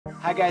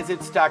Hi guys,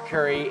 it's Stock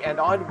Curry, and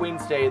on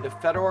Wednesday, the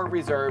Federal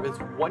Reserve is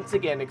once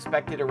again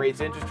expected to raise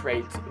interest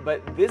rates,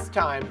 but this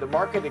time the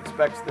market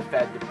expects the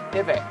Fed to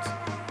pivot.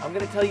 I'm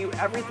going to tell you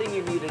everything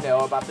you need to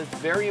know about this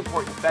very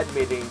important Fed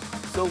meeting,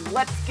 so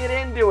let's get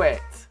into it.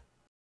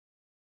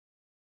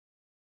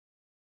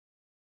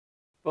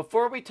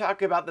 Before we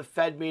talk about the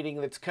Fed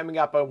meeting that's coming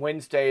up on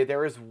Wednesday,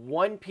 there is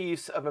one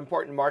piece of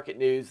important market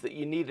news that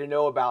you need to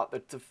know about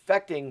that's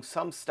affecting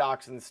some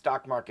stocks in the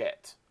stock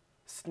market.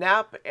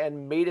 Snap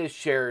and Meta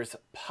shares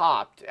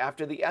popped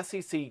after the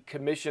SEC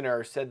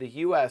commissioner said the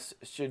US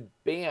should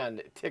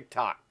ban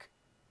TikTok.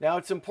 Now,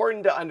 it's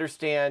important to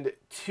understand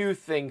two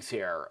things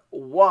here.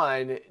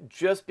 One,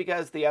 just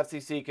because the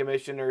FCC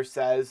commissioner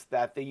says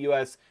that the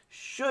US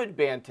should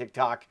ban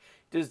TikTok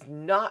does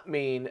not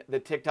mean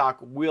that TikTok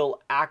will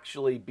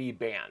actually be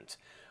banned.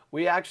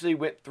 We actually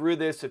went through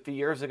this a few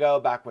years ago,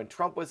 back when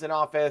Trump was in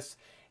office,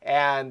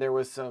 and there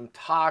was some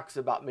talks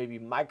about maybe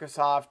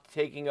Microsoft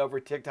taking over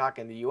TikTok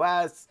in the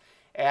US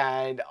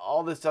and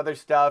all this other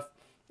stuff.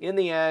 In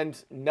the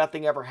end,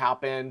 nothing ever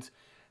happened.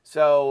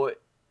 So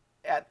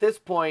at this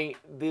point,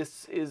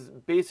 this is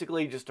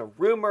basically just a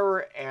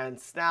rumor, and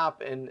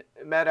Snap and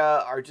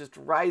Meta are just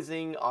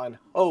rising on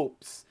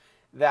hopes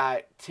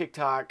that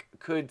TikTok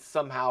could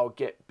somehow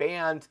get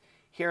banned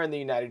here in the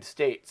United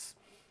States.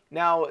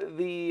 Now,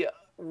 the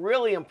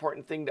really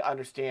important thing to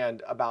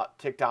understand about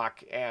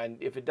TikTok, and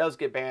if it does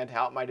get banned,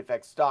 how it might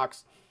affect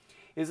stocks,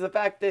 is the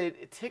fact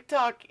that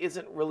TikTok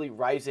isn't really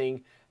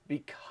rising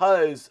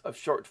because of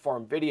short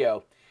form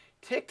video.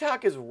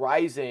 TikTok is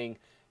rising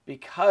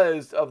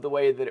because of the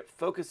way that it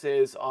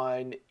focuses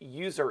on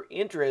user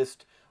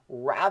interest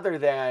rather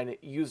than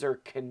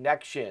user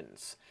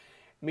connections.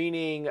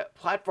 Meaning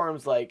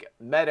platforms like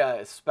Meta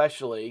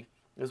especially,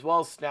 as well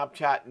as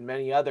Snapchat and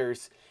many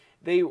others,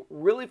 they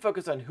really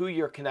focus on who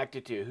you're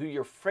connected to, who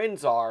your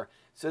friends are,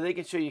 so they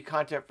can show you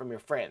content from your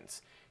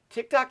friends.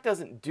 TikTok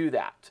doesn't do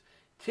that.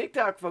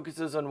 TikTok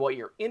focuses on what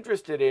you're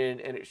interested in,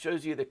 and it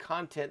shows you the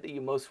content that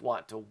you most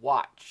want to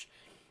watch.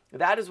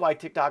 That is why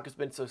TikTok has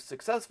been so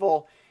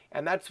successful,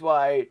 and that's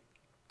why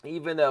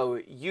even though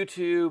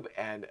YouTube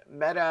and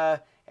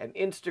Meta and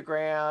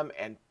Instagram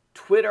and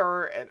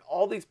Twitter and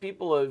all these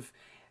people have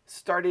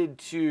started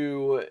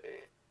to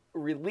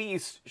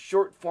release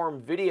short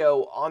form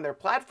video on their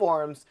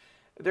platforms,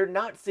 they're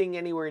not seeing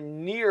anywhere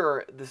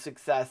near the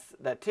success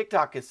that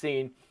TikTok has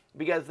seen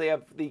because they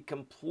have the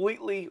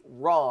completely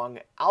wrong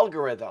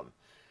algorithm.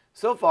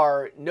 So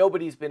far,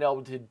 nobody's been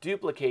able to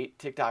duplicate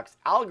TikTok's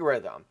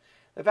algorithm.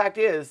 The fact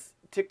is,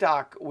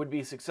 TikTok would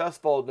be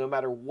successful no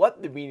matter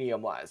what the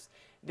medium was.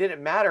 It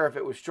didn't matter if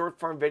it was short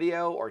form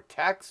video or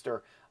text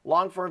or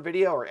long form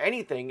video or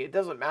anything, it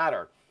doesn't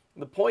matter.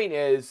 The point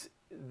is,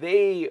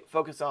 they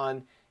focus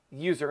on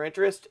user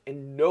interest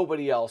and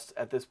nobody else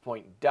at this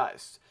point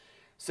does.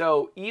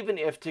 So even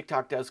if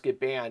TikTok does get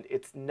banned,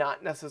 it's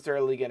not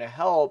necessarily going to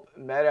help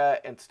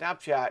Meta and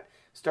Snapchat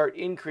start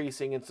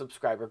increasing in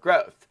subscriber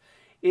growth.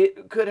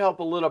 It could help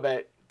a little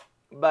bit,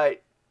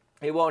 but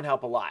it won't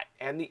help a lot.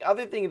 And the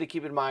other thing to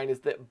keep in mind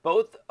is that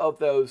both of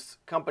those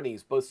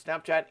companies, both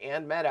Snapchat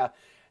and Meta,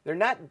 they're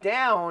not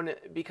down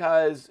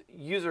because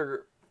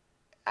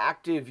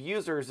active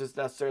users is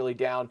necessarily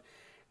down.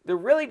 They're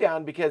really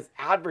down because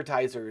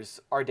advertisers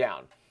are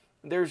down.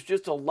 There's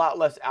just a lot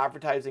less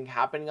advertising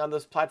happening on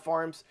those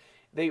platforms.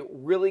 They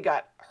really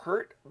got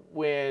hurt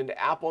when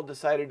Apple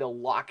decided to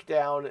lock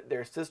down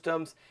their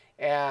systems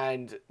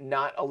and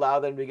not allow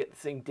them to get the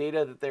same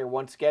data that they're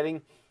once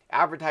getting.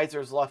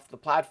 Advertisers left the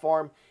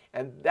platform,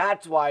 and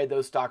that's why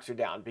those stocks are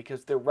down,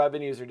 because their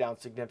revenues are down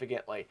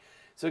significantly.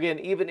 So again,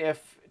 even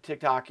if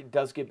TikTok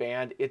does get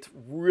banned, it's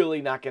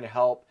really not going to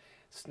help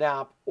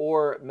Snap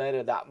or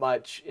Meta that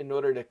much in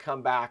order to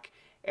come back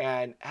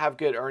and have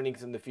good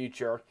earnings in the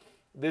future.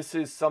 This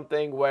is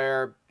something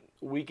where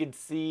we could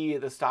see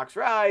the stocks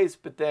rise,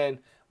 but then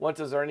once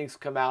those earnings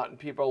come out and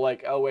people are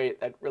like, oh wait,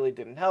 that really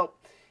didn't help,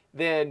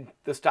 then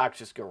the stocks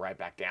just go right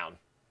back down.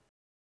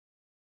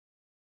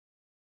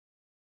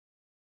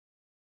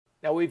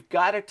 Now we've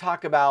got to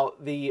talk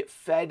about the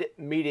Fed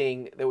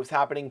meeting that was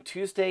happening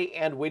Tuesday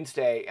and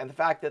Wednesday, and the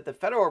fact that the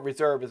Federal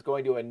Reserve is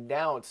going to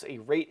announce a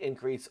rate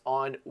increase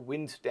on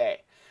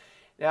Wednesday.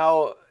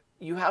 Now,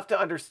 you have to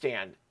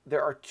understand,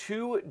 there are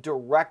two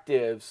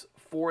directives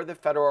for the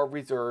Federal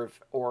Reserve,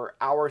 or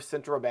our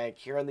central bank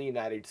here in the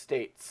United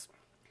States.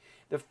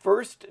 The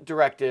first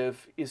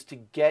directive is to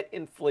get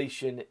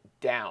inflation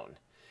down.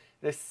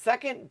 The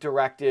second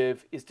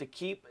directive is to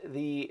keep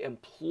the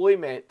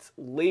employment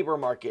labor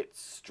market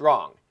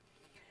strong.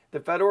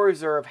 The Federal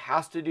Reserve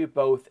has to do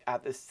both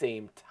at the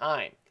same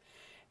time.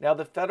 Now,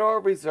 the Federal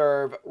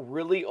Reserve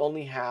really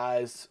only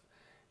has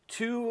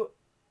two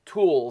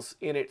tools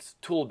in its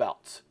tool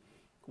belt.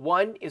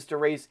 One is to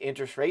raise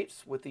interest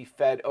rates with the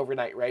Fed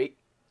overnight rate,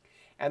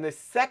 and the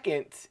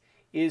second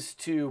is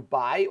to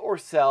buy or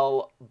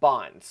sell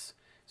bonds,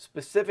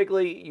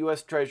 specifically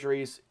U.S.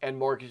 Treasuries and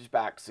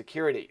mortgage-backed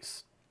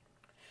securities.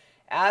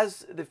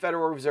 As the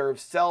Federal Reserve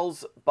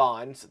sells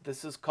bonds,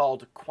 this is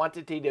called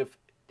quantitative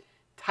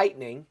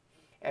tightening,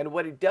 And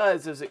what it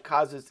does is it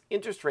causes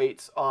interest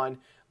rates on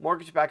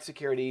mortgage-backed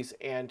securities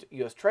and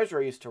U.S.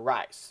 Treasuries to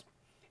rise.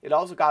 It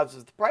also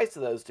causes the price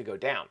of those to go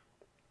down.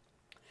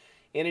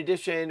 In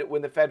addition,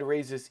 when the Fed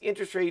raises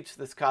interest rates,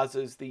 this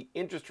causes the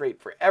interest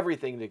rate for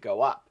everything to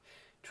go up.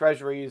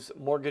 Treasuries,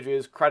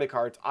 mortgages, credit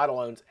cards, auto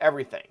loans,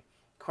 everything.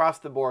 Across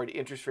the board,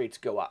 interest rates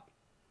go up.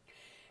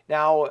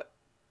 Now,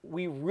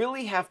 we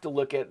really have to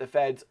look at the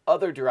Fed's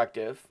other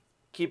directive,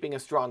 keeping a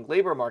strong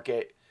labor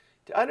market,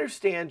 to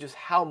understand just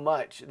how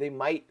much they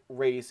might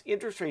raise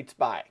interest rates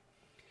by.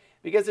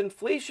 Because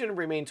inflation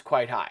remains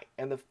quite high,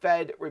 and the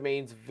Fed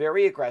remains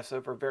very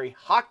aggressive or very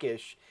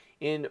hawkish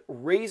in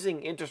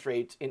raising interest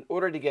rates in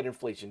order to get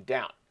inflation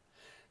down.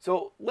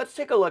 So let's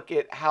take a look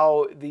at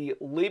how the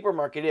labor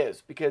market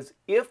is, because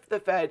if the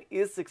Fed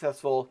is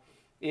successful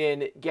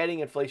in getting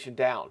inflation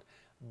down,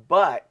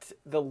 but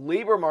the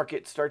labor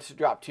market starts to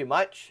drop too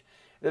much,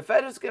 the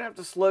Fed is going to have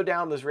to slow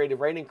down this rate of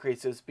rate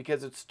increases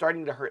because it's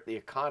starting to hurt the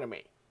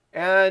economy.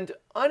 And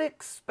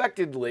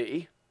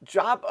unexpectedly,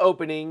 job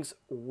openings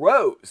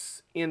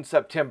rose in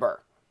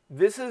September.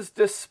 This is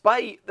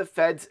despite the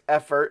Fed's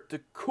effort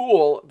to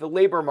cool the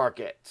labor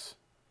market.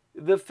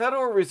 The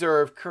Federal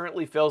Reserve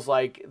currently feels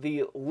like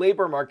the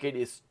labor market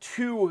is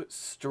too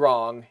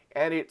strong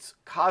and it's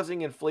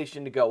causing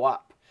inflation to go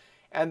up.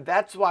 And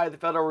that's why the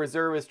Federal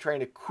Reserve is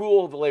trying to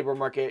cool the labor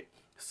market,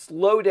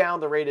 slow down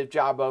the rate of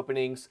job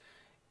openings,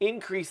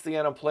 increase the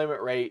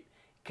unemployment rate,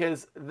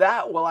 because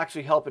that will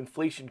actually help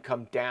inflation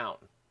come down.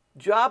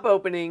 Job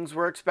openings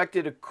were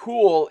expected to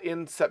cool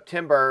in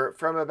September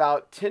from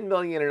about 10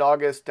 million in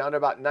August down to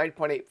about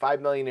 9.85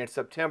 million in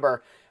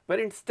September, but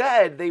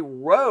instead they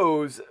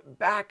rose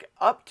back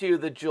up to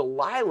the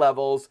July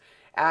levels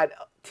at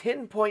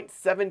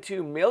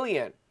 10.72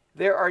 million.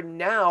 There are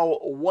now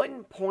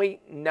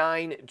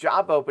 1.9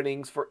 job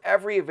openings for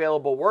every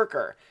available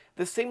worker,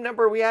 the same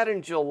number we had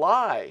in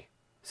July.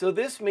 So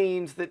this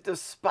means that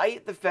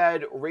despite the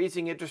Fed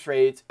raising interest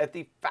rates at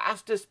the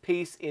fastest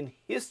pace in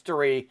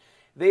history,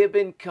 they have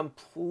been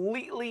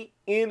completely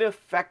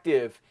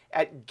ineffective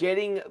at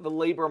getting the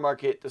labor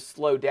market to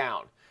slow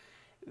down.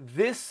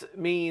 This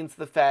means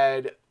the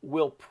Fed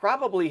will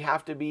probably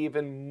have to be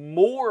even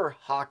more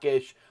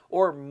hawkish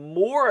or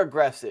more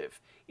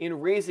aggressive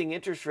in raising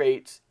interest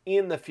rates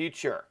in the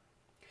future.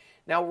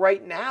 Now,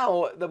 right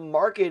now, the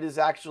market is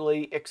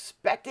actually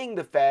expecting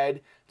the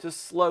Fed to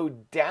slow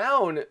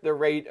down the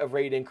rate of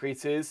rate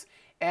increases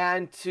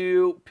and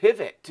to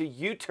pivot, to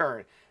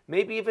U-turn,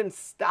 maybe even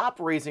stop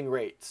raising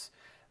rates.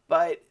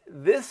 But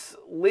this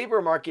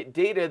labor market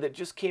data that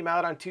just came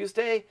out on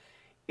Tuesday,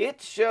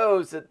 it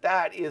shows that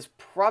that is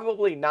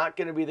probably not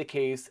going to be the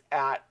case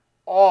at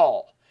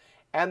all.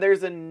 And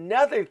there's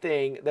another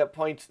thing that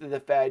points to the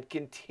Fed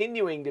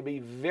continuing to be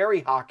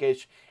very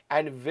hawkish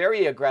and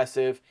very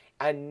aggressive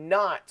and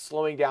not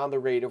slowing down the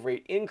rate of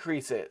rate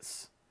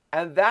increases.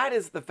 And that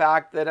is the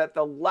fact that at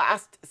the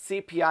last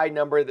CPI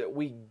number that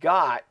we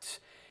got,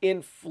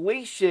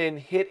 inflation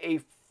hit a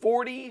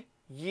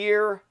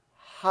 40-year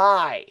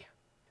high.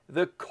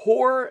 The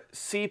core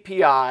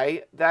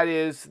CPI, that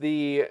is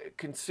the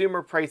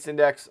consumer price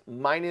index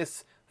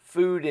minus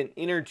food and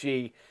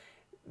energy,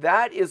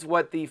 that is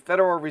what the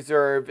Federal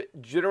Reserve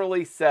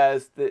generally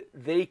says that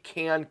they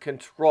can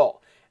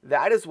control.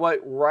 That is what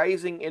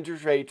rising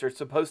interest rates are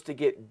supposed to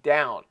get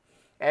down.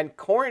 And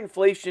core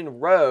inflation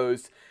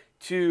rose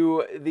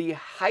to the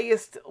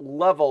highest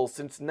level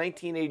since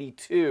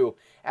 1982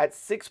 at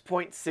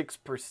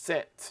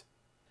 6.6%.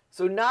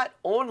 So not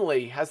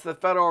only has the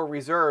Federal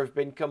Reserve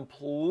been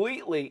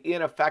completely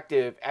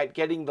ineffective at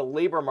getting the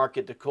labor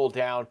market to cool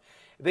down,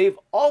 they've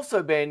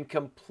also been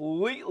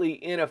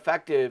completely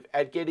ineffective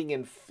at getting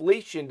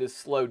inflation to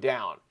slow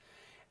down.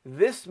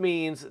 This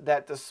means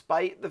that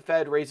despite the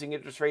Fed raising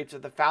interest rates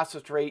at the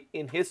fastest rate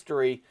in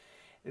history,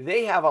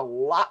 they have a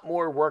lot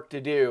more work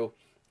to do,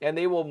 and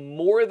they will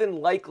more than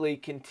likely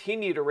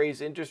continue to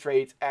raise interest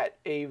rates at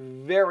a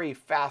very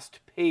fast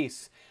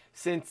pace,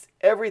 since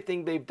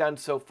everything they've done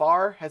so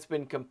far has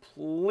been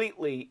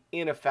completely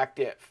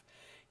ineffective.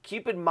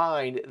 Keep in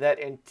mind that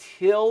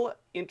until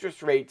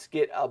interest rates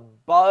get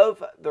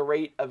above the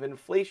rate of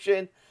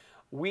inflation,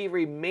 we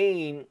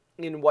remain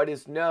in what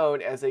is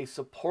known as a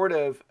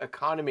supportive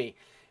economy,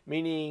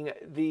 meaning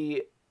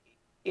the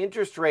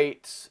interest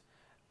rates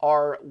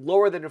are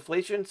lower than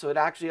inflation, so it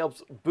actually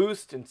helps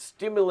boost and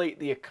stimulate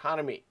the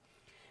economy.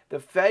 The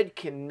Fed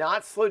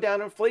cannot slow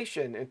down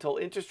inflation until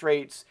interest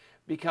rates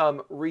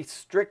become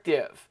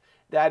restrictive.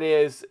 That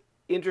is,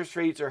 interest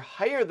rates are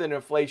higher than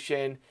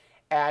inflation,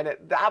 and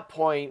at that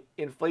point,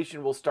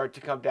 inflation will start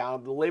to come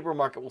down, the labor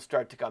market will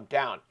start to come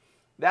down.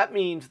 That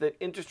means that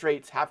interest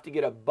rates have to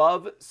get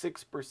above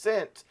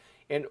 6%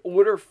 in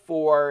order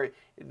for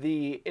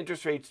the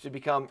interest rates to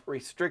become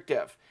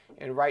restrictive.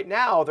 And right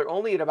now, they're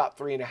only at about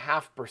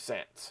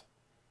 3.5%.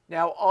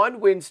 Now,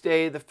 on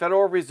Wednesday, the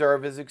Federal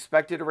Reserve is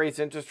expected to raise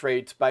interest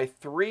rates by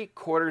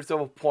 0.75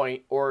 of a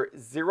point, or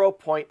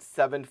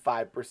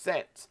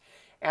 0.75%.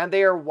 And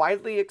they are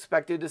widely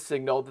expected to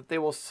signal that they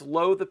will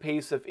slow the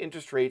pace of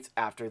interest rates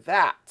after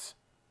that.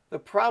 The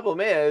problem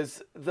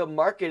is the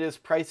market is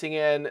pricing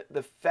in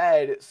the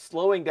Fed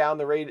slowing down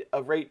the rate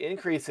of rate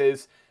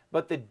increases,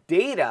 but the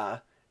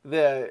data,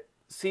 the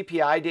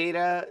CPI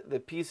data, the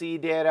PCE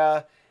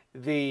data,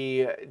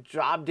 the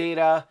job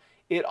data,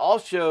 it all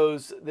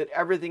shows that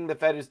everything the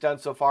Fed has done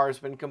so far has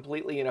been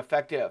completely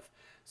ineffective.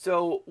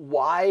 So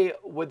why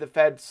would the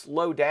Fed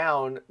slow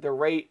down the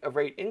rate of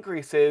rate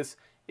increases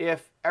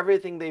if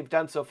everything they've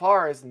done so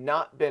far has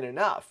not been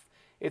enough?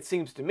 It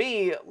seems to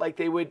me like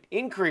they would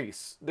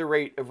increase the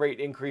rate of rate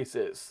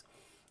increases.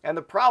 And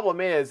the problem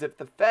is, if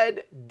the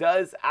Fed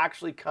does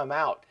actually come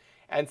out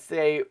and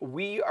say,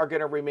 we are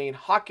going to remain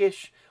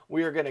hawkish,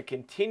 we are going to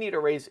continue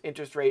to raise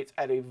interest rates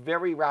at a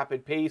very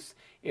rapid pace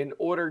in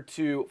order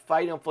to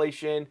fight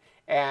inflation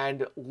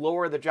and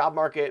lower the job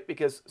market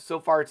because so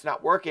far it's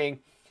not working,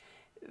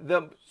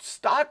 the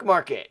stock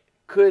market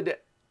could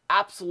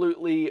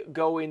absolutely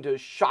go into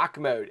shock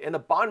mode, and the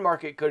bond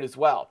market could as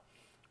well.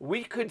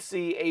 We could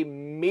see a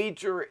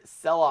major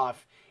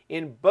sell-off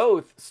in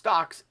both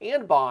stocks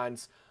and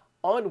bonds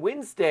on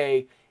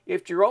Wednesday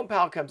if Jerome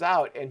Powell comes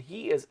out and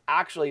he is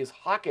actually as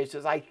hawkish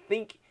as I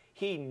think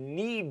he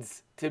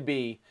needs to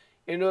be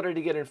in order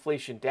to get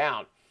inflation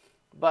down.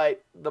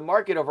 But the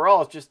market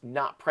overall is just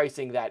not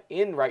pricing that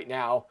in right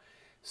now.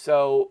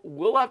 So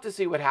we'll have to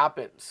see what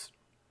happens.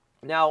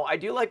 Now, I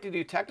do like to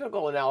do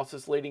technical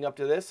analysis leading up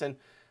to this, and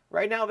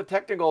right now the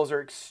technicals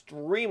are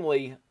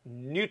extremely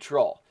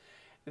neutral.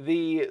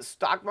 The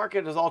stock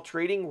market is all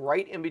trading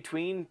right in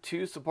between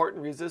two support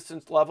and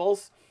resistance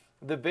levels.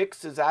 The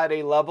VIX is at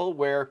a level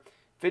where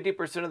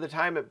 50% of the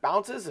time it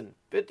bounces and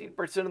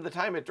 50% of the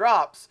time it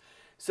drops.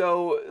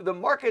 So the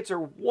markets are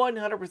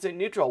 100%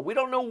 neutral. We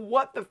don't know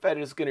what the Fed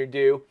is going to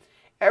do.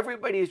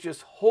 Everybody is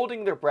just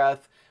holding their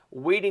breath,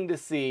 waiting to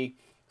see.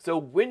 So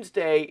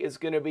Wednesday is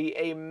going to be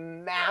a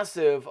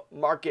massive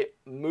market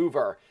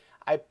mover.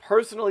 I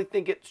personally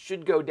think it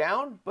should go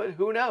down, but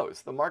who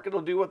knows? The market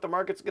will do what the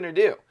market's going to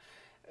do.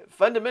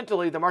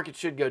 Fundamentally, the market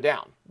should go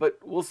down, but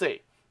we'll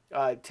see.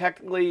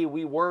 Technically,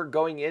 we were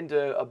going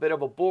into a bit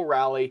of a bull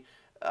rally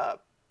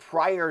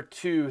prior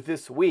to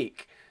this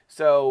week.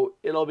 So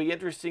it'll be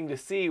interesting to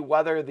see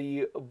whether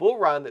the bull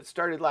run that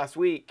started last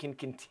week can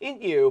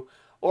continue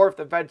or if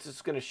the Fed's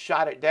just going to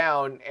shut it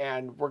down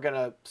and we're going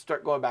to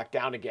start going back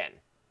down again.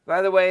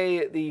 By the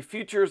way, the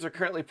futures are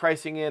currently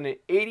pricing in an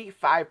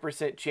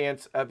 85%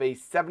 chance of a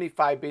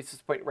 75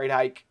 basis point rate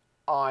hike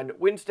on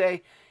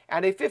Wednesday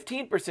and a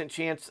 15%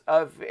 chance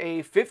of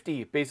a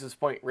 50 basis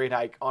point rate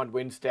hike on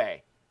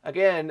Wednesday.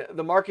 Again,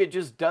 the market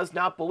just does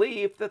not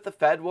believe that the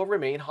Fed will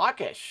remain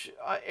hawkish.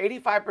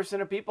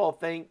 85% of people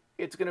think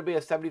it's going to be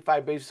a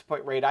 75 basis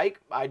point rate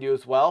hike. I do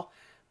as well.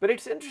 But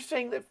it's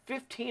interesting that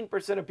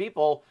 15% of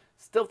people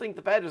still think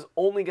the Fed is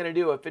only going to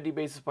do a 50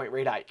 basis point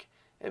rate hike.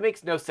 It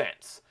makes no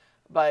sense.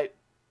 But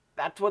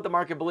that's what the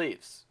market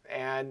believes.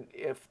 And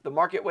if the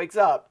market wakes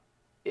up,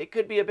 it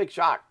could be a big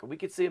shock. We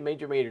could see a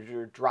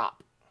major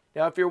drop.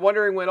 Now, if you're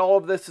wondering when all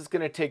of this is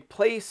going to take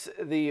place,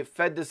 the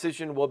Fed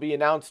decision will be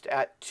announced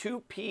at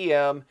 2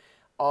 p.m.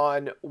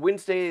 on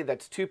Wednesday.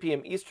 That's 2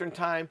 p.m. Eastern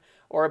time,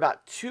 or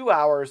about 2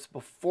 hours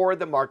before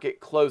the market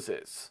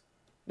closes.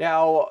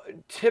 Now,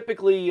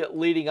 typically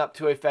leading up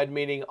to a Fed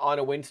meeting on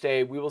a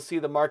Wednesday, we will see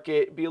the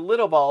market be a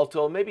little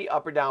volatile, maybe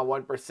up or down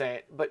 1%.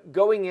 But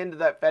going into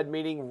that Fed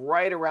meeting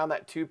right around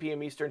that 2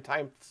 p.m. Eastern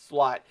time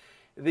slot,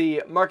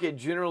 the market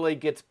generally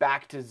gets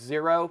back to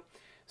zero.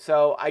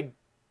 So I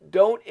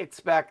don't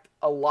expect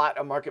a lot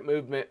of market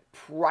movement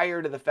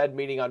prior to the Fed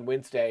meeting on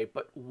Wednesday.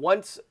 But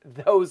once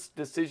those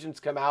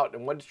decisions come out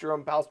and once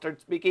Jerome Powell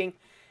starts speaking,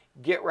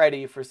 get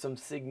ready for some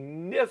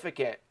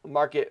significant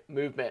market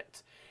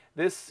movement.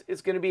 This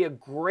is going to be a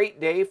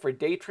great day for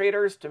day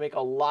traders to make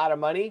a lot of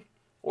money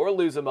or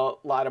lose a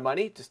lot of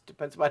money. Just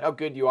depends on how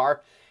good you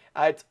are.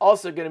 It's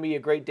also going to be a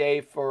great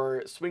day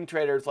for swing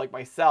traders like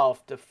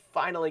myself to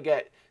finally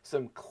get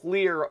some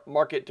clear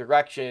market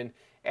direction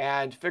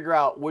and figure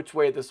out which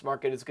way this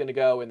market is going to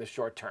go in the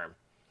short term.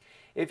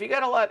 If you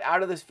got a lot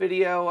out of this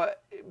video,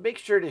 make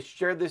sure to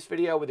share this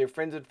video with your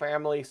friends and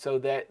family so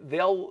that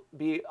they'll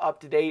be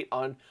up to date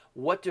on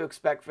what to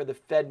expect for the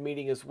Fed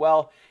meeting as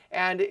well.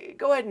 And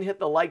go ahead and hit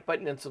the like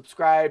button and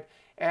subscribe.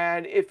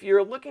 And if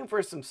you're looking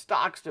for some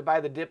stocks to buy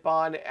the dip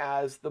on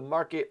as the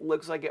market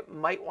looks like it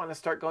might want to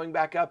start going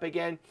back up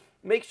again,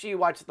 make sure you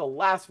watch the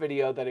last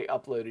video that I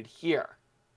uploaded here.